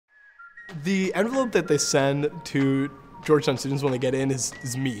The envelope that they send to Georgetown students when they get in is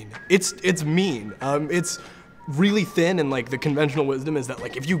mean. It's mean. It's really thin, and like the conventional wisdom is that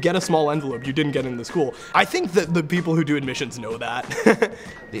like if you get a small envelope, you didn't get into school. I think that the people who do admissions know that.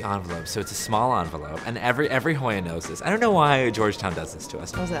 The envelope, so it's a small envelope, and every Hoya knows this. I don't know why Georgetown does this to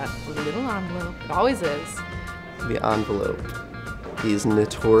us. What's that? A little envelope. It always is. The envelope is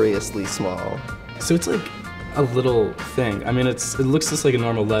notoriously small. So it's like a little thing. I mean, it looks just like a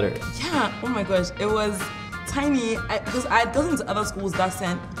normal letter. Yeah, oh my gosh, it was tiny. Because I had gotten to other schools that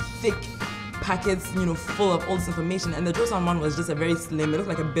sent thick packets, you know, full of all this information, and the Georgetown one was just a very slim, it looked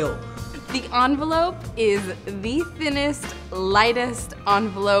like a bill. The envelope is the thinnest, lightest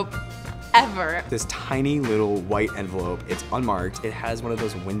envelope ever. This tiny little white envelope, it's unmarked, it has one of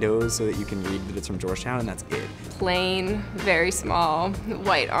those windows so that you can read that it's from Georgetown, and that's it. Plain, very small,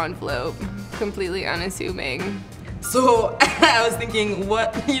 white envelope, completely unassuming. So I was thinking,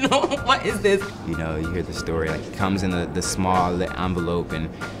 what is this? You know, you hear the story, like it comes in the small envelope, and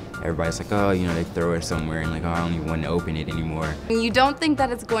everybody's like, oh, you know, they throw it somewhere, and like, oh, I don't even want to open it anymore. You don't think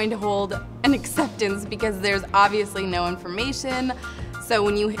that it's going to hold an acceptance because there's obviously no information. So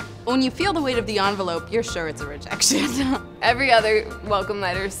when you feel the weight of the envelope, you're sure it's a rejection. Every other welcome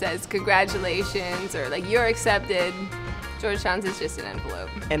letter says congratulations or like you're accepted. Georgetown's is just an envelope.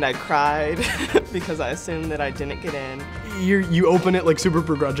 And I cried because I assumed that I didn't get in. You open it like super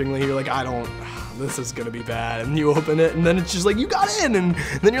begrudgingly. You're like, this is gonna be bad. And you open it, and then it's just like, you got in, and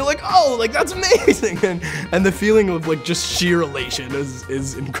then you're like, oh, like that's amazing. And the feeling of like just sheer elation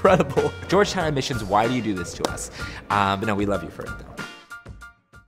is incredible. Georgetown admissions, why do you do this to us? But no, we love you for it though.